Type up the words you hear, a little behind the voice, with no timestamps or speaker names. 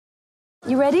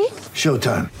You ready?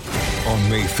 Showtime. On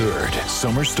May 3rd,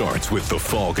 summer starts with The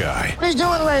Fall Guy. Let's do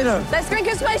it later. Let's drink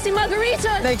a spicy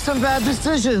margarita. Make some bad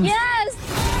decisions.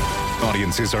 Yes!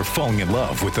 Audiences are falling in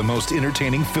love with the most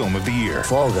entertaining film of the year.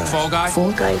 Fall Guy. Fall Guy?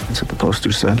 Fall Guy. That's what the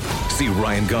poster said. See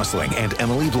Ryan Gosling and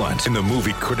Emily Blunt in the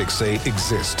movie critics say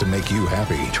exists to make you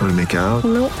happy. Trying to make it out?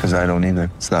 Nope. Because I don't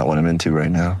either. It's not what I'm into right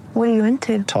now. What are you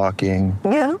into? Talking.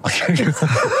 Yeah.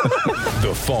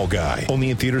 The Fall Guy.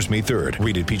 Only in theaters May 3rd.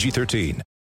 Rated PG-13.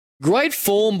 Great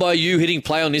form by you hitting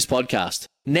play on this podcast.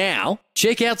 Now,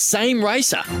 check out Same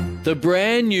Racer, the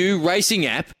brand new racing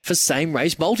app for same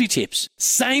race multi-tips.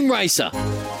 Same Racer.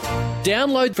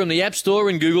 Download from the App Store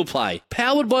and Google Play.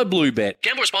 Powered by Bluebet.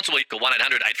 Gamble responsibly. Call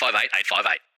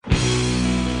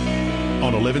 1-800-858-858.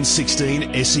 On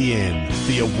 11:16 SEN,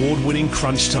 the award-winning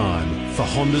crunch time for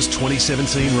Honda's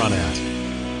 2017 run-out.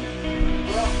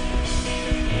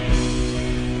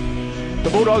 The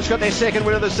Bulldogs got their second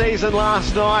win of the season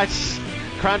last night.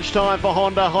 Crunch time for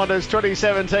Honda. Honda's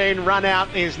 2017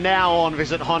 run-out is now on.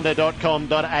 Visit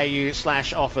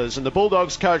honda.com.au/offers. And the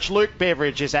Bulldogs coach Luke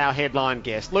Beveridge is our headline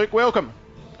guest. Luke, welcome.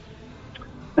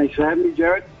 Thanks for having me,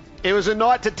 Jared. It was a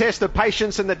night to test the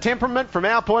patience and the temperament. From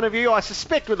our point of view, I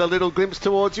suspect with a little glimpse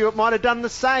towards you, it might have done the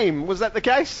same. Was that the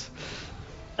case?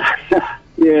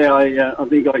 Yeah, I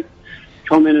think I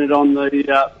commented on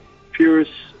the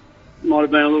purists might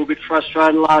have been a little bit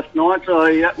frustrated last night. So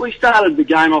we started the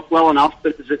game off well enough,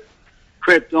 but as it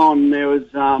crept on, there was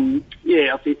I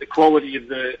think the quality of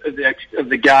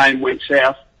the game went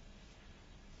south.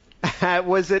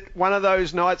 Was it one of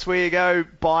those nights where you go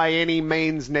by any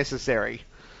means necessary?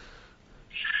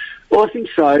 Well, I think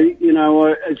so. You know,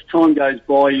 as time goes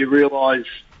by, you realise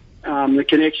the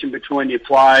connection between your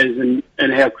players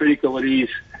and how critical it is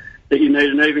that you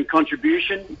need an even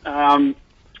contribution. I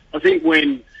think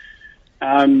when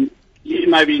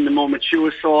maybe in the more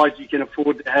mature side, you can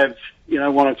afford to have,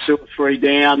 one or two or three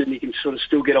down and you can sort of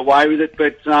still get away with it.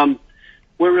 But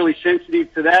we're really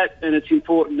sensitive to that, and it's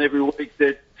important every week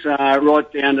that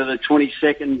right down to the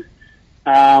 22nd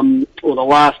or the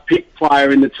last pick player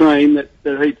in the team that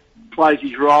he plays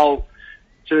his role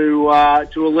to a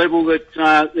level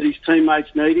that his teammates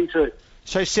need him to.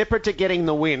 So separate to getting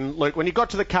the win, Luke, when you got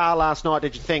to the car last night,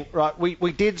 did you think, right,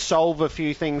 we did solve a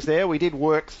few things there, we did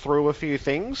work through a few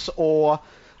things, or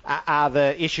are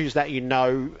the issues that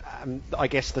I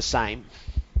guess, the same?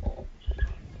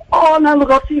 Oh, no, look,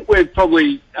 I think we're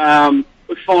probably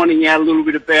finding out a little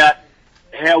bit about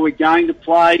how we're going to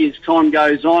play as time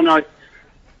goes on.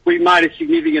 We made a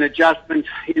significant adjustment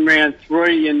in round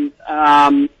 3 and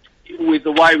with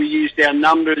the way we used our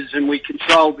numbers and we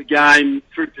controlled the game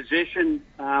through possession.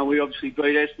 We obviously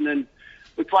beat Essendon.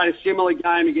 We played a similar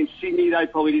game against Sydney. They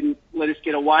probably didn't let us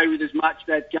get away with as much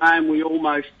that game. We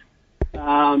almost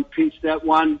pinched that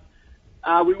one.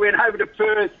 We went over to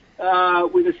Perth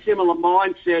with a similar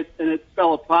mindset and it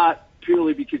fell apart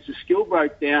purely because the skill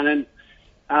broke down.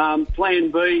 And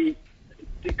plan B,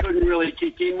 it couldn't really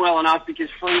kick in well enough because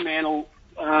Fremantle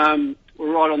were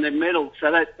right on their medal,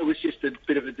 so it was just a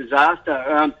bit of a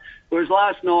disaster. Whereas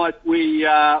last night we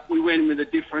went in with a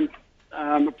different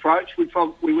approach.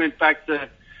 We went back to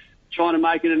trying to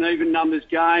make it an even numbers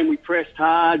game. We pressed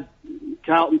hard.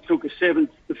 Carlton took a 7th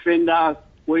defender.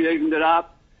 We evened it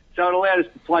up, so it allowed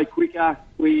us to play quicker.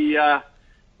 We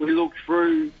looked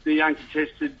through the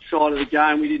uncontested side of the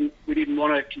game. We didn't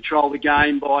want to control the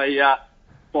game by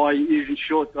using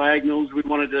short diagonals. We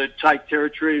wanted to take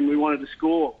territory and we wanted to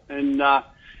score. And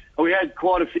we had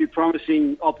quite a few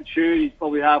promising opportunities,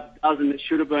 probably half a dozen that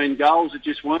should have been goals that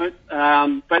just weren't.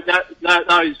 But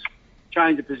those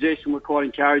change of possession were quite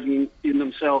encouraging in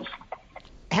themselves.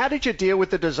 How did you deal with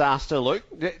the disaster, Luke?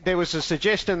 There was a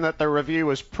suggestion that the review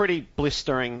was pretty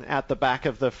blistering at the back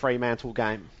of the Fremantle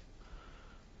game.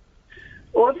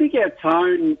 Well, I think our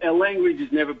tone, our language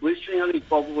is never blistering. I think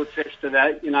Bob will attest to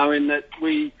that, in that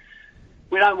we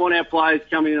don't want our players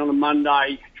coming in on a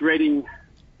Monday dreading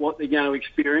what they're going to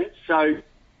experience. So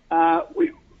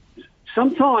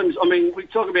sometimes, we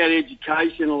talk about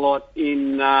education a lot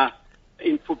in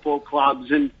football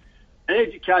clubs, and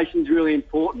education is really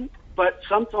important, but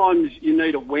sometimes you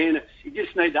need awareness. You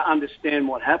just need to understand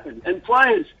what happened. And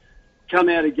players come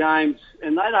out of games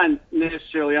and they don't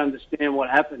necessarily understand what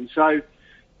happened. So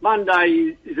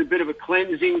Monday is a bit of a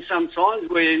cleansing sometimes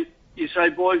where you say,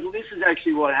 boys, well, this is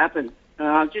actually what happened.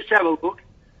 Just have a look.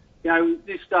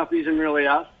 This stuff isn't really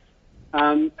us.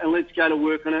 And let's go to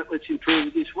work on it. Let's improve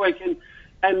it this week.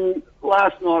 And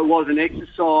last night was an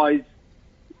exercise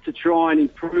to try and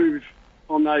improve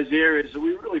on those areas that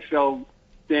we really fell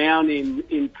down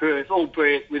in Perth,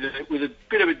 albeit with a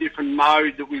bit of a different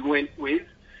mode that we went with.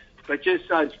 but just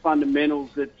those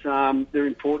fundamentals that they're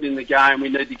important in the game we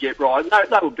need to get right. No,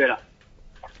 they were better.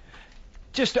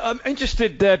 Just I'm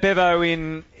interested, Bevo,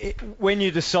 in when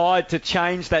you decide to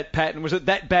change that pattern. Was it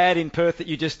that bad in Perth that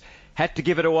you just had to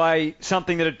give it away,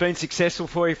 something that had been successful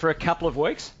for you for a couple of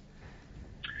weeks?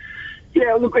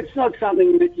 Yeah, look, it's not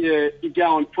something that you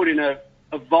go and put in a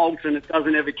vault and it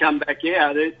doesn't ever come back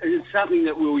out. It's something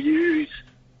that we'll use.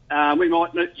 We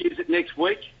might not use it next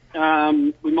week. We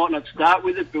might not start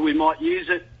with it, but we might use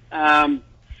it. But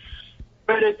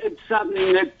it's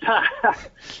something that,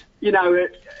 you know,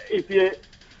 if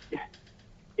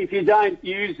you don't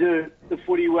use the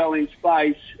footy well in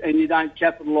space and you don't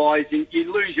capitalise,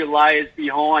 you lose your layers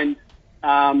behind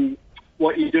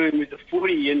what you're doing with the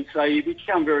footy, and so you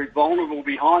become very vulnerable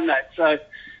behind that. So,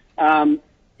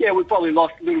 yeah, we probably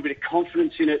lost a little bit of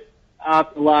confidence in it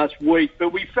after last week, but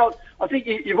we felt, I think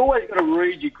you've always got to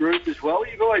read your group as well.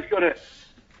 You've always got to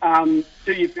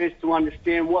do your best to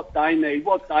understand what they need,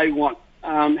 what they want,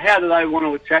 how do they want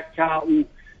to attack Carlton.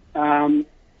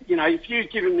 You know, if you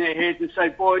give them their heads and say,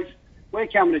 boys, we're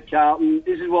coming to Carlton,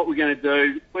 this is what we're going to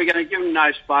do, we're going to give them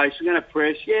no space, we're going to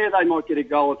press, yeah, they might get a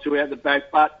goal or two out the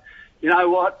back, but you know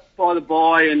what, by the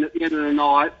by and at the end of the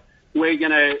night, we're going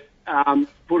to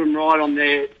put them right on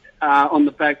their on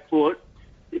the back foot.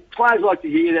 Players like to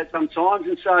hear that sometimes,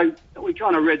 and so we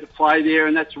kind of read the play there,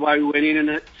 and that's the way we went in, and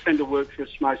it seemed to work for us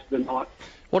most of the night.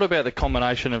 What about the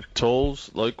combination of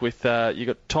tools, Luke? With you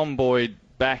got Tom Boyd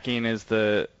back in as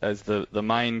the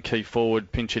main key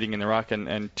forward, pinch hitting in the ruck,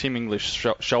 and Tim English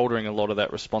shouldering a lot of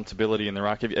that responsibility in the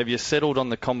ruck. Have you settled on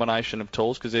the combination of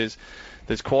tools? Because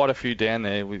there's quite a few down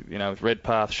there, with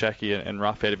Redpath, Shaki, and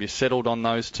Roughhead. Have you settled on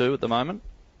those two at the moment?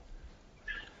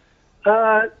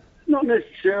 Not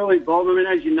necessarily, Bob. I mean,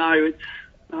 as you know,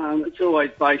 it's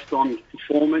always based on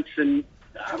performance, and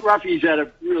Ruffy's had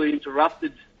a really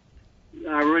interrupted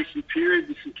recent period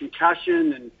with some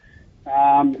concussion,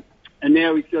 and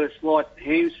now he's got a slight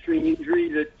hamstring injury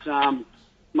that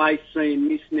may see him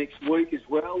miss next week as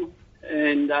well,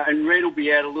 and Red will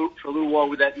be out for a little while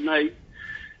with that knee.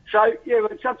 So yeah,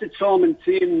 it's up to Tom and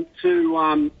Tim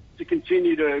to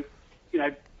continue to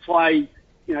play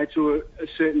to a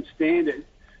certain standard.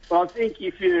 But I think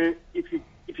if you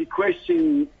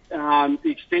question the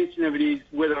extension of it is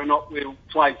whether or not we'll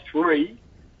play three,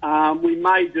 we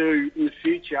may do in the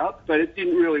future, but it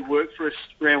didn't really work for us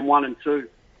round 1 and 2.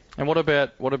 And what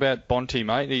about Bonty,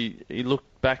 mate? He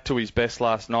looked back to his best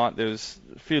last night. There was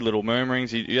a few little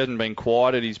murmurings. He hasn't been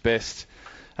quite at his best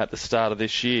at the start of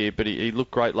this year, but he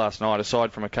looked great last night.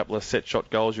 Aside from a couple of set shot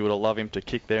goals, you would have loved him to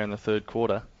kick there in the third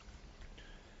quarter.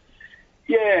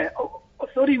 Yeah, I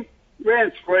thought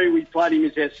round 3 we played him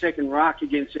as our second ruck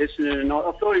against Essendon, and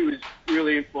I thought he was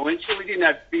really influential. He didn't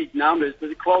have big numbers, but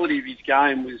the quality of his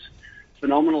game was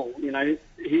phenomenal.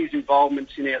 His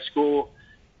involvements in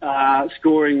our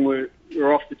scoring were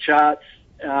off the charts.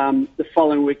 The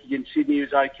following week against Sydney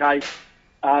was okay.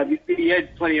 He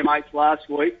had plenty of mates last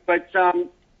week, but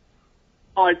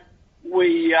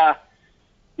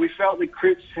we felt the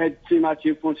Crips had too much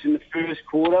influence in the first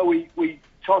quarter. We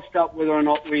tossed up whether or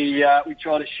not we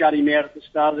tried to shut him out at the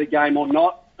start of the game or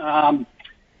not, and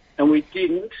we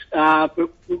didn't. But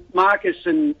Marcus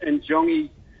and Jongy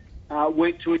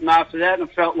went to him after that, and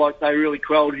I felt like they really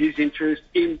quelled his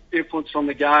influence on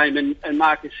the game, and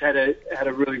Marcus had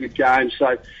a really good game.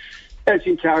 So that's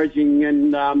encouraging,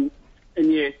 and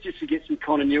yeah, just to get some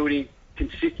continuity,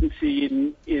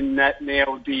 consistency in that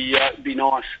now would be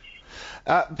nice.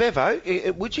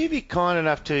 Bevo, would you be kind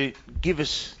enough to give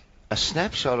us a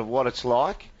snapshot of what it's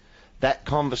like, that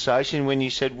conversation when you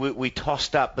said we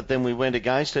tossed up but then we went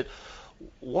against it?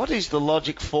 What is the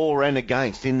logic for and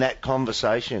against in that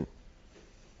conversation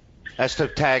as to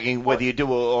tagging, whether you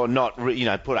do or not,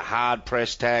 put a hard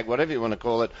press tag, whatever you want to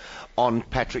call it, on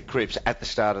Patrick Cripps at the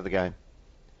start of the game?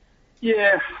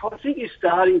 Yeah, I think your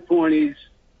starting point is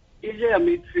our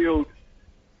midfield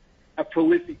a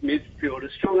prolific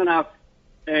midfielder, strong enough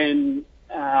and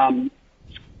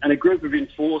a group of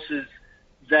enforcers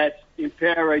that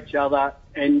empower each other,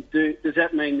 and does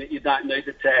that mean that you don't need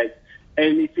to tag?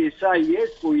 And if you say yes,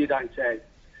 well, you don't tag.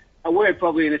 We're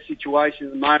probably in a situation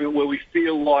at the moment where we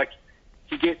feel like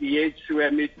to get the edge through our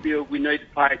midfield, we need to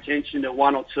pay attention to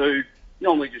one or two,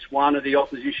 normally just one of the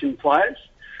opposition players.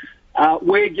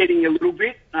 We're getting a little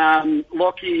bit.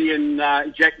 Lockie and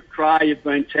Jack McRae have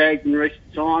been tagged in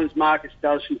recent times. Marcus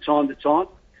does from time to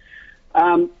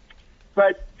time.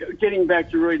 But getting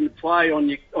back to reading the play on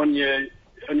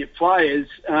your players,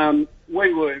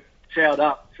 we were towed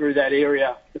up through that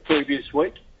area the previous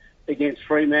week against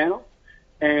Fremantle,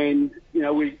 and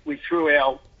we threw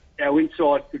our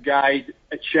inside brigade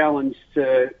a challenge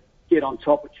to get on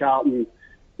top of Carlton,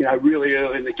 really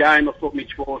early in the game. I thought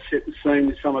Mitch Wallace set the scene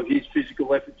with some of his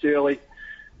physical efforts early.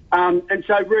 And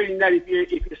so reading that, if you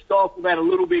stifle that a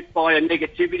little bit by a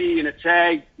negativity and a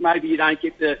tag, maybe you don't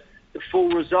get the full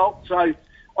result. So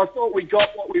I thought we got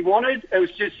what we wanted. It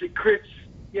was just that Cripps,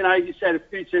 he just had a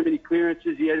few too many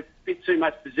clearances. He had a bit too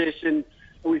much possession.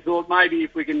 And we thought maybe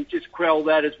if we can just quell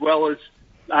that as well as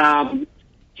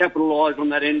capitalise on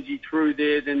that energy through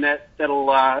there, then that'll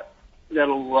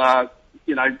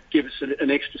give us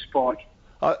an extra spike.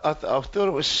 I thought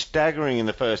it was staggering in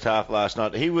the first half last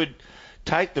night. He would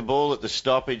take the ball at the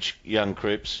stoppage, young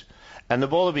Cripps, and the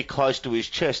ball would be close to his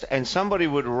chest, and somebody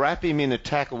would wrap him in a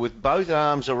tackle with both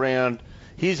arms around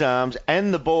his arms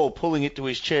and the ball pulling it to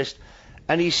his chest,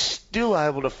 and he's still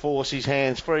able to force his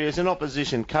hands free. As an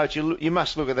opposition coach, you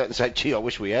must look at that and say, gee, I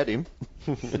wish we had him.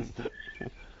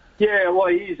 Yeah, well,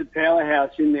 he is a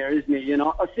powerhouse in there, isn't he? And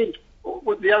I think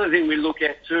the other thing we look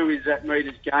at too is that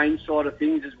metres gain side of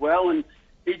things as well, and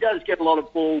he does get a lot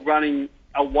of ball running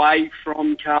away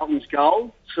from Carlton's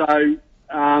goal. So,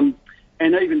 and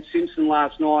even Simpson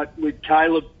last night with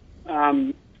Caleb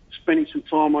spending some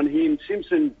time on him,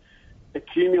 Simpson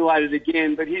accumulated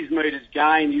again, but his metres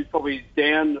gained, he's probably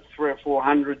down the 300 or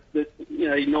 400 that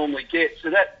he normally gets.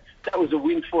 So that was a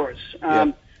win for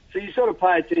us. So you sort of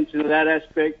pay attention to that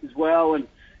aspect as well. And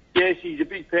yes, he's a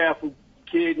big, powerful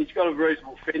kid, and he's got a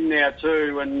reasonable fin now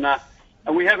too. And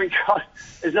we haven't got.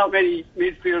 There's not many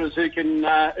midfielders who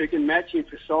can match him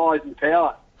for size and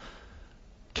power.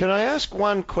 Can I ask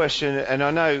one question? And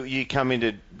I know you come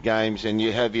into games and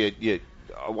you have your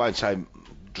I won't say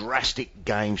drastic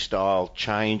game style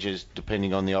changes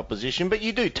depending on the opposition, but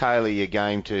you do tailor your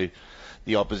game to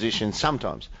the opposition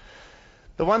sometimes.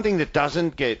 The one thing that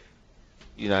doesn't get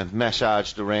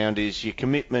massaged around is your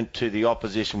commitment to the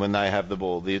opposition when they have the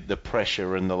ball, the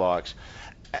pressure and the likes.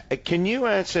 Can you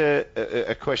answer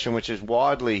a question which is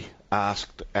widely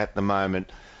asked at the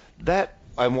moment?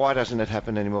 And why doesn't it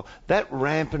happen anymore? That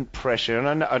rampant pressure,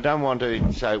 and I don't want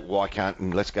to say why can't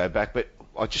and let's go back, but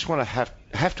I just want to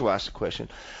have to ask the question.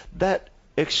 That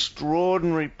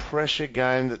extraordinary pressure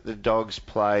game that the Dogs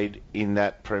played in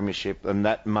that premiership and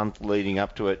that month leading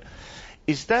up to it,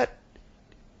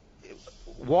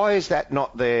 why is that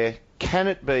not there? Can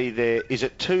it be there? Is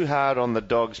it too hard on the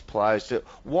Dogs players?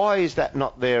 Why is that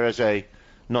not there as a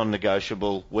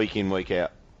non-negotiable week in, week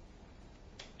out?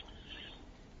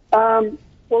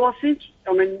 Well, I think,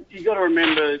 you've got to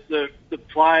remember the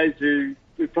players who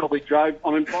probably drove.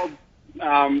 Bob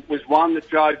was one that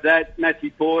drove that.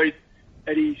 Matthew Boyd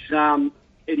at his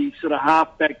sort of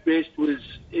half-back best was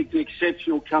an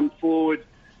exceptional come forward,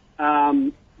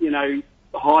 high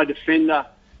defender.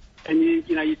 And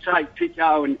you take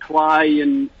Pico and Clay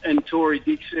and Tory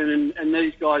Dixon and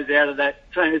these guys out of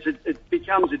that team, it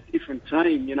becomes a different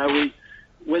team.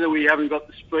 Whether we haven't got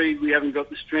the speed, we haven't got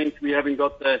the strength, we haven't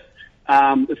got the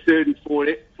third and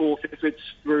fourth efforts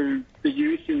through the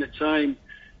youth in the team.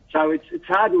 So it's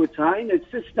hard to attain. It's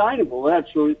sustainable, it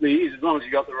absolutely is, as long as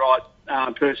you've got the right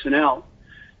personnel.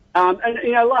 And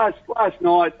last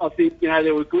night I think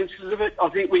there were glimpses of it. I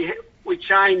think we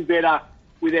chained better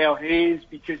with our hands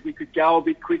because we could go a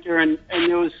bit quicker, and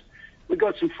we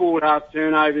got some forward half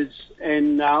turnovers,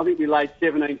 and I think we laid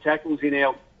 17 tackles in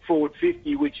our forward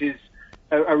 50, which is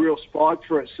a real spike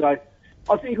for us. So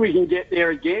I think we can get there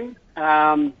again,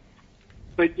 but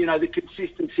the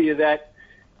consistency of that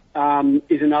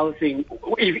is another thing.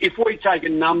 If we take a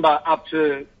number up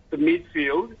to the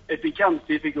midfield, it becomes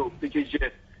difficult because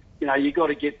you got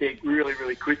to get there really,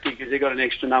 really quickly because they've got an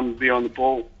extra number beyond the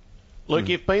ball. Luke,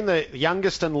 you've been the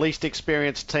youngest and least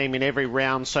experienced team in every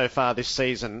round so far this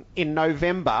season. In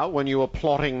November, when you were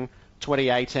plotting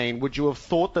 2018, would you have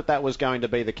thought that was going to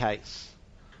be the case?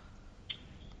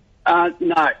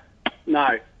 No.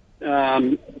 We've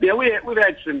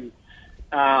had some.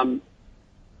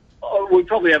 We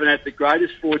probably haven't had the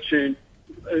greatest fortune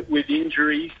with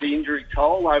injuries, the injury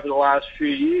toll over the last few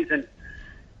years, and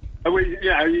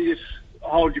you just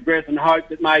hold your breath and hope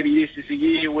that maybe this is a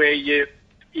year where you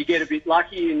get a bit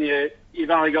lucky and you've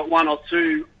only got one or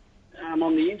two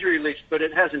on the injury list, but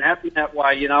it hasn't happened that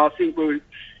way. I think it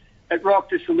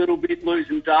rocked us a little bit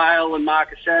losing Dale and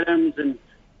Marcus Adams and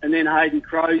then Hayden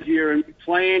Crozier, and we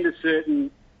planned a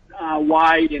certain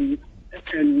way and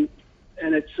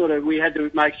it's sort of, we had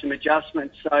to make some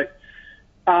adjustments. So,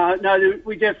 no,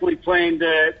 we definitely planned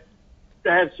to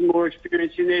have some more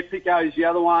experience in there. Pico's the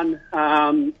other one,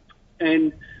 and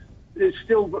there's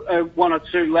still one or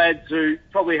two lads who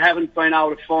probably haven't been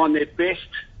able to find their best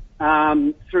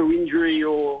through injury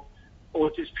or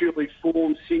just purely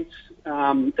form since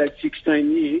that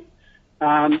 16 year.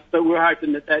 But we're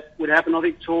hoping that would happen. I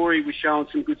think Tory was showing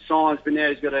some good signs, but now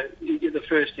he's got the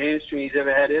first hamstring he's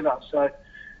ever had ever. So,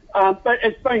 but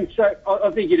it's been so.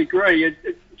 I think you'd agree.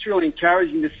 It's really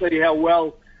encouraging to see how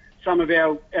well some of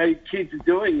our kids are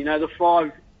doing. You know, the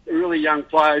 5 really young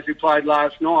players who played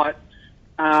last night.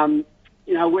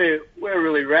 You know, we're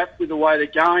really wrapped with the way they're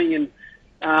going, and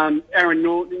Aaron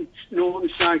Norton's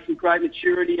showing some great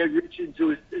maturity. Ed Richards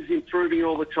is improving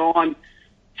all the time.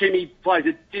 Timmy plays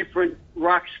a different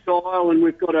ruck style, and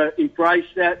we've got to embrace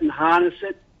that and harness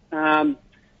it.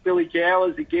 Billy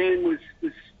Gowers again was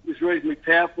reasonably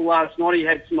powerful last night. He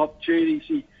had some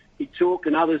opportunities he took,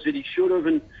 and others that he should have.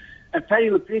 And Paddy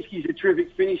Lipinski's a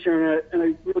terrific finisher and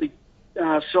a really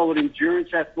solid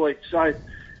endurance athlete. So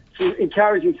some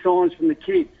encouraging signs from the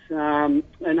kids,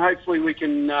 and hopefully we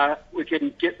can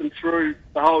get them through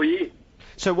the whole year.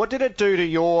 So what did it do to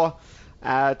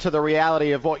the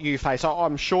reality of what you face?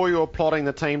 I'm sure you're plotting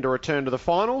the team to return to the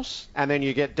finals, and then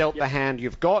you get dealt the hand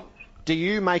you've got. Do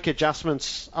you make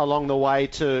adjustments along the way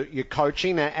to your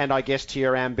coaching and I guess to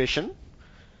your ambition?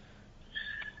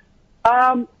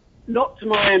 Not to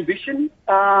my ambition.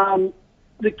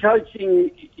 The coaching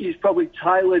is probably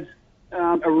tailored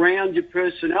around your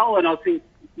personnel, and I think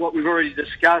what we've already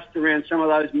discussed around some of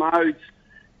those modes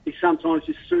is sometimes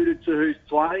just suited to who's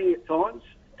playing at times.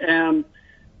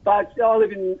 But I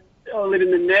live in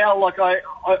the now. Like I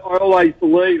always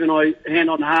believe, and I hand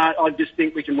on heart, I just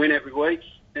think we can win every week,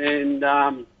 and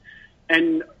the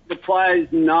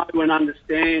players know and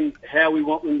understand how we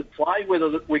want them to play.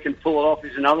 Whether we can pull it off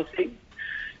is another thing.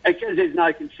 And because there's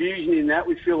no confusion in that,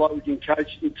 we feel like we can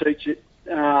coach it and teach it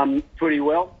pretty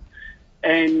well.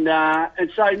 And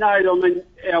so no, I mean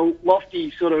our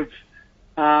lofty sort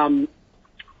of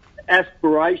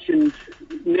aspirations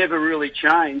never really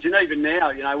change, and even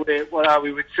now, you know,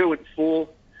 we're 2 and 4,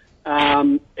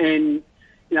 and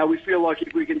you know we feel like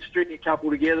if we can string a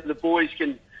couple together, the boys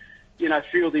can, you know,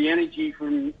 feel the energy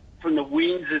from the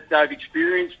wins that they've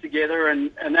experienced together,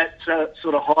 and that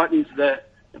sort of heightens the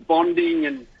bonding,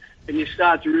 and you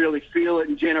start to really feel it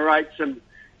and generate some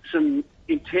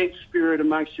intense spirit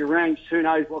amongst your ranks. Who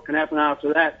knows what can happen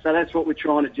after that? So that's what we're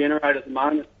trying to generate at the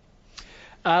moment.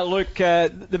 Luke,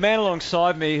 the man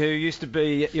alongside me who used to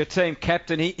be your team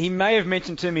captain, he may have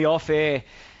mentioned to me off air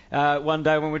one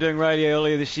day when we were doing radio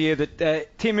earlier this year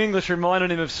that Tim English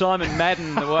reminded him of Simon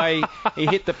Madden, the way he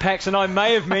hit the packs, and I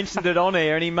may have mentioned it on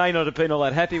air, and he may not have been all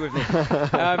that happy with me.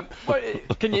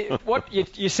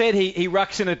 You said he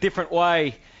rucks in a different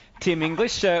way, Tim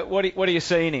English. What do you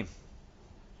see in him?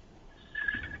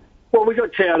 Well, we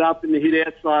got towed up in the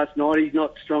hit-outs last night. He's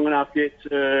not strong enough yet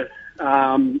to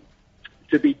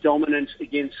be dominant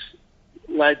against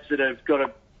lads that have got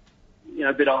a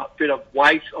bit of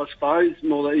weight, I suppose.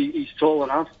 More that he's tall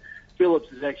enough.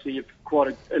 Phillips is actually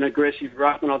quite an aggressive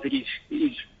ruckman. I think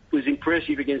he was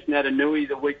impressive against Natanui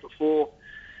the week before.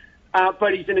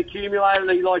 But he's an accumulator,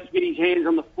 and he likes to get his hands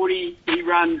on the footy. He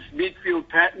runs midfield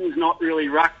patterns, not really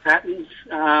ruck patterns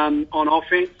on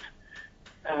offence,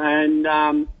 and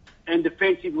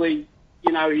defensively,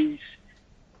 you know, he's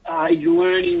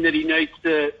learning that he needs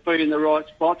to be in the right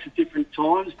spots at different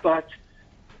times. But,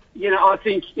 you know, I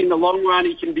think in the long run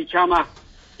he can become a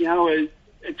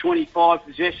 25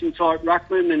 possession type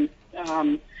ruckman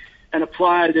and a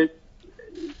player that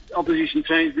opposition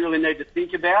teams really need to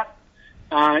think about.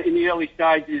 In the early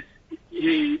stages,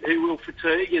 he will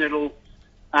fatigue, and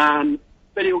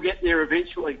but he'll get there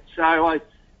eventually. So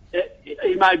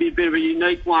he may be a bit of a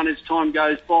unique one as time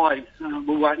goes by.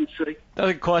 We'll wait and see.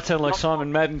 Doesn't quite sound like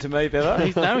Simon Madden to me, Bevo.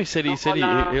 He said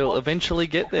he'll eventually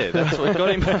get there. That's what got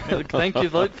him. Thank you,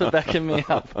 Luke, for backing me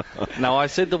up. No, I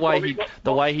said the way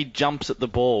he jumps at the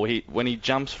ball. When he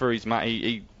jumps for his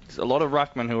mate, a lot of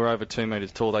ruckmen who are over 2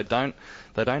 metres tall, they don't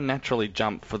naturally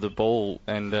jump for the ball,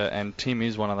 and Tim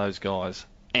is one of those guys.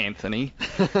 Anthony.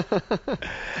 Well,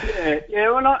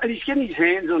 and he's getting his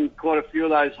hands on quite a few of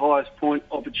those highest point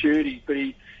opportunities, but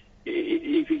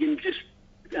if he can just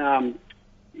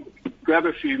grab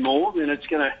a few more, then it's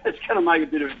gonna make a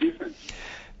bit of a difference.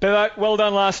 But well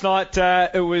done last night.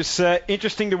 It was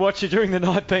interesting to watch you during the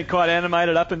night, being quite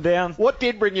animated up and down. What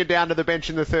did bring you down to the bench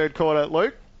in the third quarter,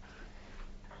 Luke?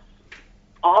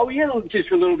 Oh, we had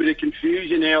just a little bit of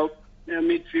confusion. Our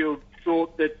midfield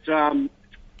thought that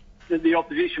the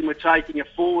opposition were taking a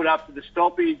forward up to the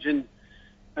stoppage, and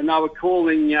they were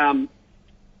calling young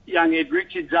Ed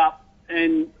Richards up,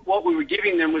 and what we were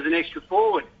giving them was an extra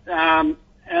forward. And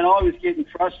I was getting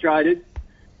frustrated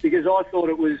because I thought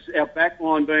it was our back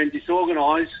line being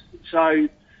disorganised. So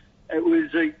it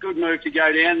was a good move to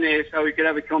go down there so we could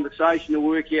have a conversation to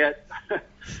work out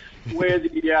where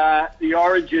the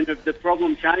origin of the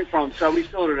problem came from, so we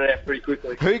sorted it out pretty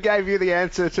quickly. Who gave you the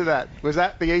answer to that? Was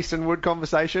that the Eastern Wood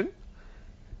conversation?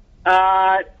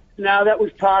 No, that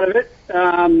was part of it.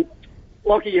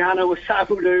 Lockie Hunter was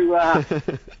able to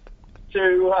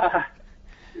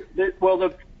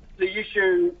the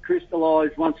issue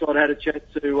crystallised once I'd had a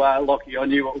chat to Lockie. I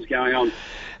knew what was going on.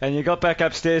 And you got back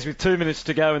upstairs with 2 minutes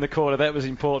to go in the quarter. That was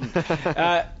important.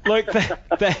 Luke,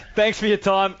 thanks for your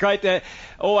time. Great to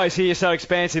always hear you so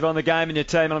expansive on the game and your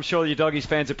team, and I'm sure your Doggies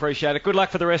fans appreciate it. Good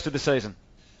luck for the rest of the season.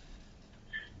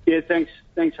 Yeah, thanks.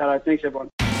 Thanks, Hutto. Thanks,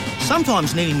 everyone.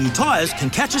 Sometimes needing new tyres can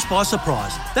catch us by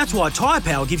surprise. That's why Tyre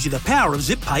Power gives you the power of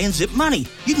Zip Pay and Zip Money.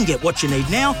 You can get what you need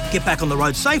now, get back on the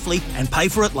road safely and pay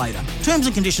for it later. Terms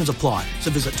and conditions apply.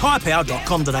 So visit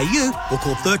tyrepower.com.au or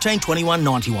call 13 21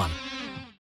 91.